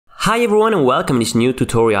Hi everyone and welcome to this new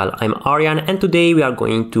tutorial. I'm Aryan and today we are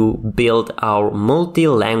going to build our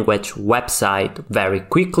multi-language website very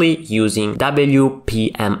quickly using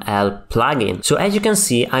WPML plugin. So as you can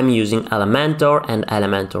see, I'm using Elementor and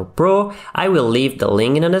Elementor Pro. I will leave the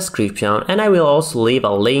link in the description and I will also leave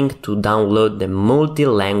a link to download the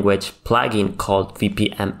multi-language plugin called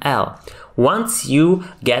WPML. Once you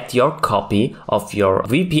get your copy of your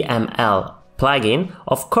WPML plugin,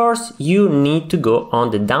 of course, you need to go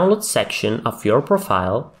on the download section of your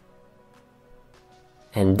profile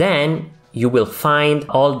and then you will find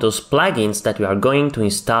all those plugins that we are going to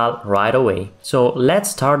install right away. So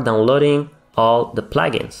let's start downloading all the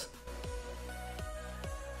plugins.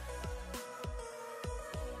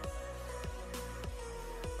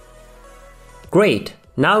 Great!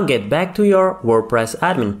 Now get back to your WordPress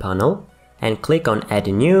admin panel and click on Add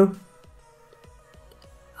New,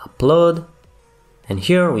 Upload, and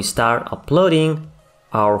here we start uploading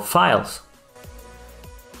our files.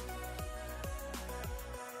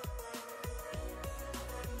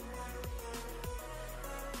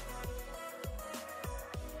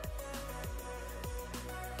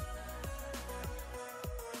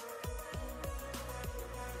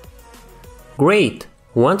 Great!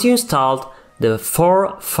 Once you installed the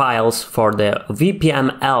 4 files for the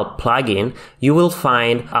WPML plugin, you will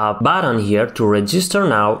find a button here to register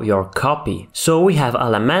now your copy. So we have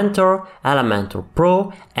Elementor, Elementor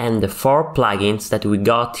Pro, and the 4 plugins that we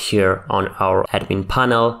got here on our admin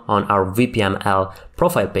panel on our WPML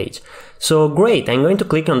profile page. So great, I'm going to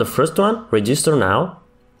click on the first one, register now.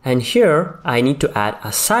 And here I need to add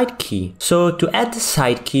a side key. So to add the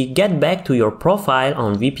side key, get back to your profile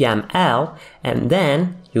on WPML and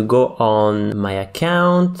then you go on My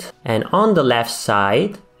Account and on the left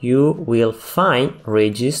side you will find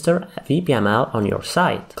Register WPML on your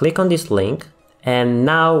site. Click on this link and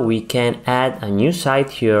now we can add a new site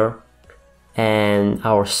here, and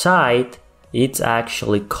our site it's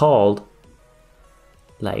actually called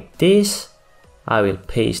like this. I will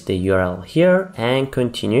paste the URL here and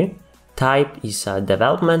continue. Type is a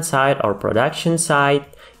development site or production site.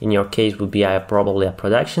 In your case would be probably a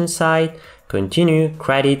production site. Continue.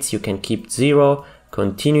 Credits you can keep 0.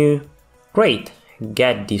 Continue. Great.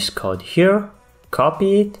 Get this code here,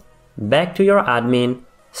 copy it, back to your admin,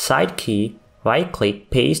 site key, right click,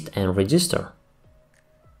 paste and register.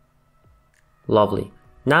 Lovely.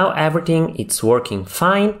 Now everything is working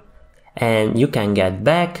fine and you can get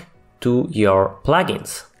back to your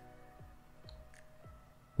plugins.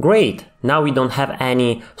 Great! Now we don't have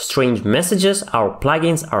any strange messages, our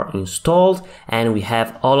plugins are installed and we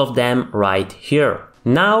have all of them right here.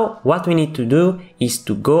 Now what we need to do is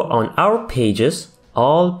to go on our pages,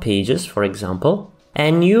 all pages for example,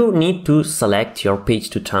 and you need to select your page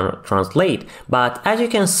to translate. But as you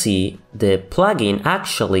can see, the plugin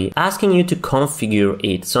actually asking you to configure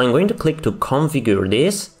it. So I'm going to click to configure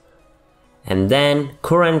this. And then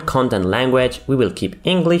current content language, we will keep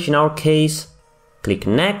English in our case. Click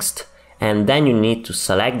next and then you need to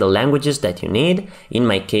select the languages that you need. In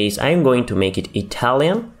my case, I'm going to make it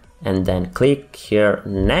Italian and then click here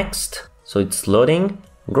next. So it's loading.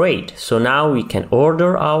 Great. So now we can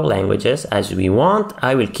order our languages as we want.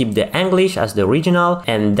 I will keep the English as the original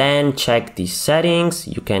and then check these settings.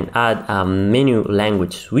 You can add a menu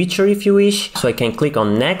language switcher if you wish. So I can click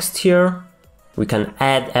on next here. We can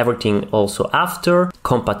add everything also after.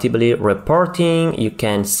 Compatibility reporting, you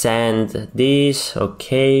can send this,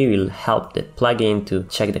 okay, will help the plugin to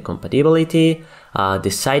check the compatibility. The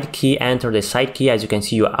side key, enter the side key, as you can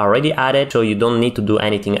see you already added, so you don't need to do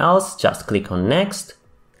anything else, just click on next.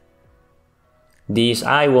 This,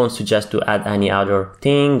 I won't suggest to add any other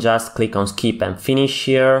thing, just click on skip and finish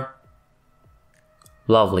here.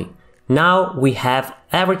 Lovely. Now we have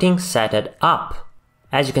everything set up.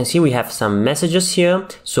 As you can see, we have some messages here.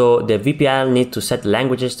 So the WPML needs to set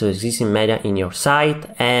languages to existing media in your site.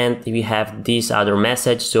 And we have this other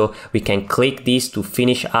message. So we can click this to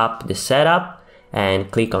finish up the setup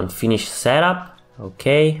and click on finish setup.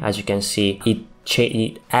 Okay, as you can see,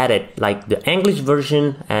 it added like the English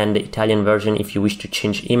version and the Italian version. If you wish to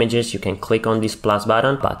change images, you can click on this plus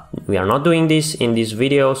button, but we are not doing this in this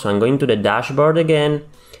video. So I'm going to the dashboard again,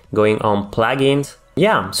 going on plugins.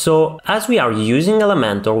 Yeah, so as we are using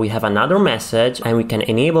Elementor, we have another message and we can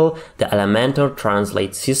enable the Elementor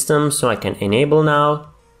translate system. So I can enable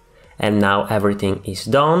now and now everything is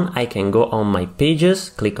done. I can go on my pages,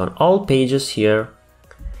 click on all pages here.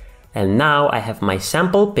 And now I have my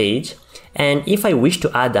sample page. And if I wish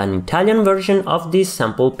to add an Italian version of this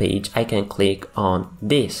sample page, I can click on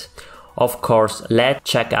this. Of course, let's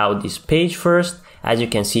check out this page first. As you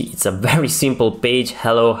can see, it's a very simple page.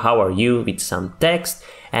 Hello, how are you? With some text.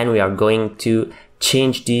 and we are going to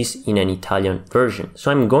change this in an Italian version.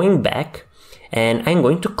 So I'm going back and I'm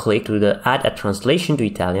going to click to the add a translation to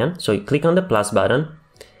Italian. So you click on the plus button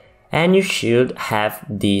and you should have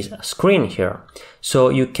this screen here. So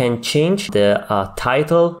you can change the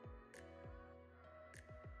title.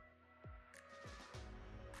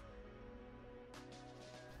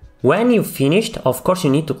 When you've finished, of course,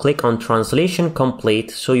 you need to click on Translation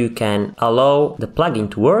Complete so you can allow the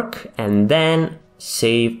plugin to work and then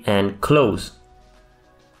save and close.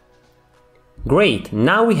 Great,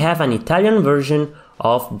 now we have an Italian version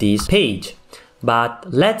of this page. But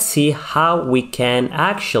let's see how we can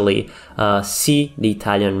actually see the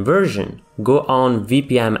Italian version. Go on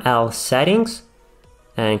WPML settings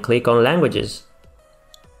and click on languages.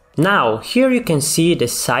 Now here you can see the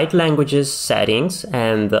site languages settings,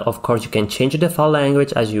 and of course you can change the default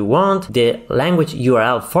language as you want. The language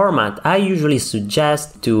URL format, I usually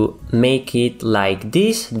suggest to make it like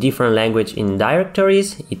this, different language in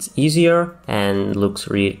directories. It's easier and looks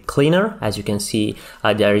really cleaner. As you can see,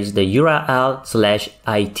 there is the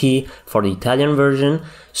URL/IT for the Italian version.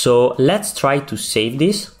 So let's try to save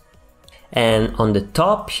this. And on the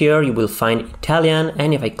top here you will find Italian,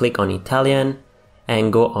 and if I click on Italian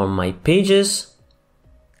and go on my pages,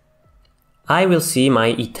 I will see my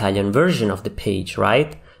Italian version of the page,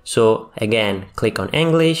 right? So again, click on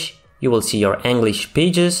English, you will see your English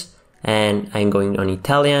pages, and I'm going on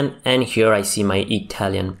Italian, and here I see my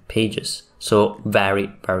Italian pages. So very,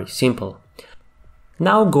 very simple.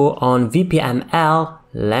 Now go on WPML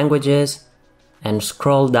languages and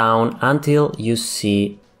scroll down until you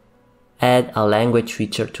see add a language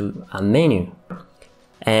feature to a menu.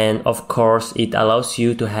 And of course it allows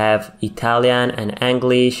you to have Italian and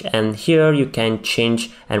English, and here you can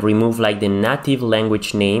change and remove like the native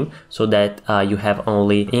language name so that you have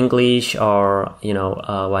only English or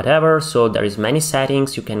whatever. So there is many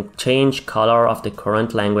settings. You can change color of the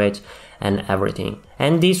current language and everything,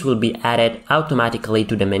 and this will be added automatically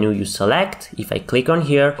to the menu you select. If I click on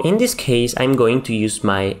here, in this case I'm going to use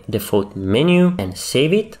my default menu and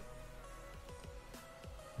save it.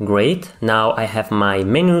 Great, now I have my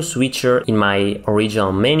menu switcher in my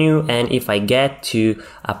original menu, and if I get to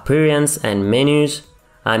appearance and menus,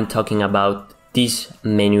 I'm talking about this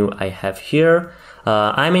menu I have here.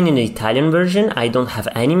 I'm in the Italian version. I don't have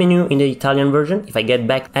any menu in the Italian version. If I get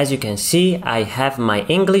back, as you can see, I have my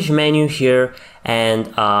English menu here,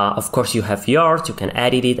 and of course you have yours, you can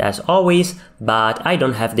edit it as always, but I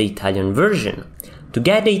don't have the Italian version. To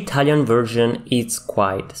get the Italian version, it's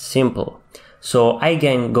quite simple. So I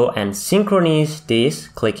can go and synchronize this,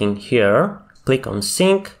 clicking here, click on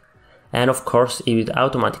sync, and of course it will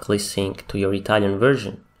automatically sync to your Italian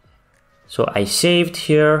version. So I saved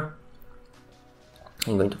here,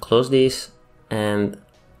 I'm going to close this, and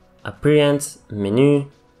appearance,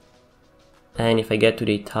 menu, and if I get to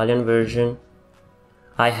the Italian version,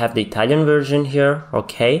 I have the Italian version here,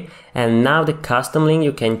 okay, and now the custom link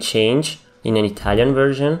you can change in an Italian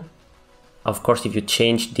version. Of course, if you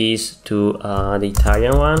change this to the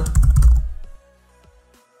Italian one,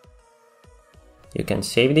 you can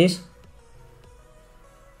save this.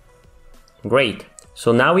 Great.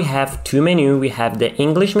 So now we have two menus. We have the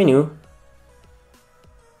English menu.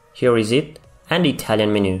 Here is it. And the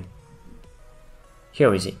Italian menu.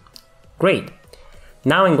 Here is it. Great.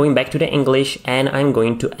 Now I'm going back to the English, and I'm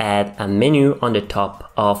going to add a menu on the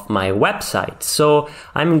top of my website. So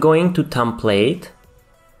I'm going to template,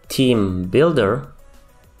 Theme Builder.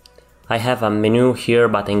 I have a menu here,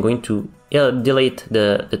 but I'm going to delete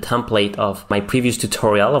the template of my previous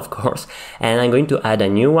tutorial, of course, and I'm going to add a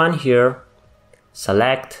new one here,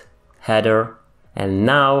 select, header, and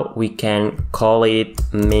now we can call it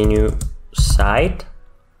menu site.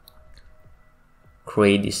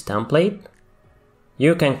 Create this template.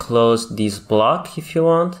 You can close this block if you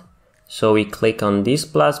want. So we click on this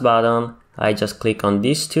plus button, I just click on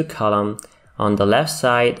these two columns. On the left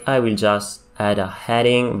side, I will just add a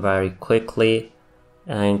heading very quickly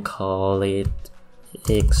and call it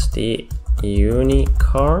XD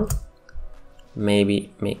Unicorn.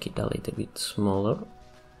 Maybe make it a little bit smaller.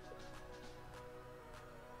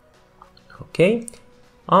 Okay.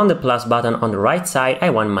 On the plus button on the right side,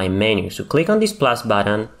 I want my menu. So click on this plus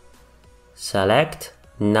button, select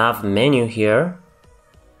nav menu here,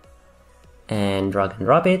 and drag and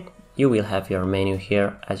drop it. You will have your menu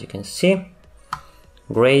here, as you can see.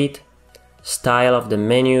 Great. Style of the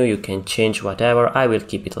menu, you can change whatever. I will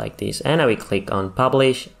keep it like this, and I will click on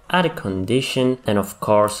publish, add a condition, and of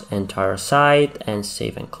course entire site, and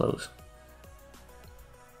save and close.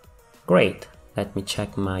 Great. Let me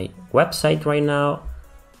check my website right now.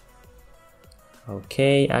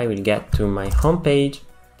 Okay, I will get to my home page,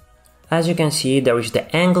 as you can see, there is the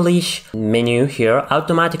English menu here,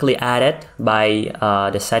 automatically added by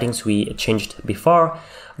the settings we changed before.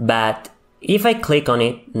 But if I click on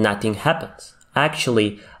it, nothing happens.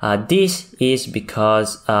 Actually, this is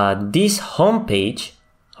because this homepage,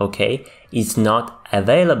 okay, is not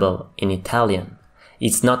available in Italian.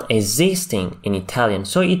 It's not existing in Italian,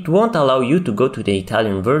 so it won't allow you to go to the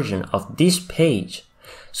Italian version of this page.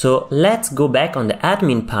 So let's go back on the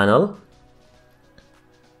admin panel,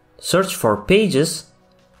 search for pages.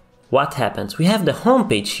 What happens? We have the home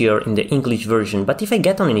page here in the English version, but if I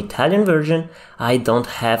get on an Italian version, I don't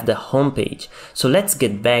have the home page. So let's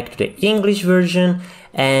get back to the English version,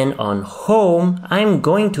 and on home, I'm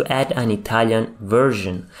going to add an Italian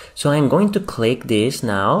version. So I'm going to click this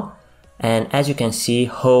now, and as you can see,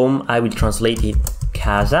 home, I will translate it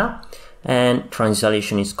casa, and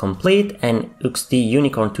translation is complete, and XD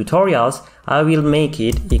Unicorn Tutorials, I will make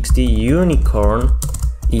it XD Unicorn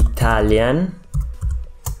Italian.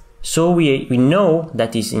 So we know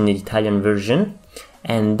that is in the Italian version,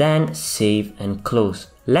 and then save and close.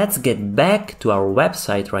 Let's get back to our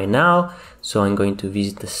website right now. So I'm going to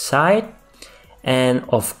visit the site, and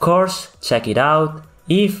of course, check it out.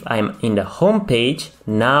 If I'm in the home page,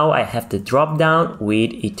 now I have the drop down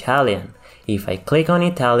with Italian. If I click on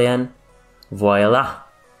Italian, voila,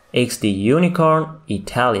 XD Unicorn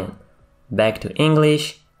Italian. Back to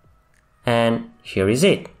English, and here is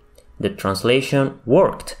it. The translation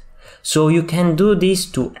worked. So you can do this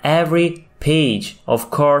to every page. Of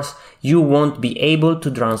course, you won't be able to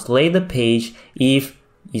translate the page if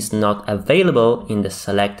it's not available in the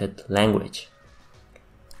selected language.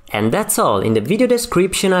 And that's all. In the video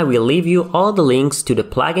description, I will leave you all the links to the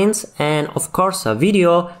plugins and of course a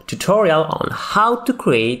video tutorial on how to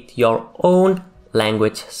create your own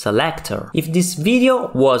language selector. If this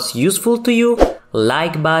video was useful to you,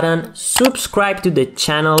 like button, subscribe to the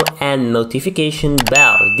channel and notification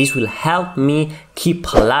bell. This will help me keep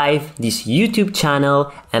alive this YouTube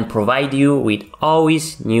channel and provide you with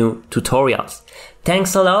always new tutorials.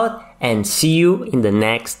 Thanks a lot and see you in the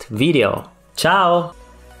next video. Ciao!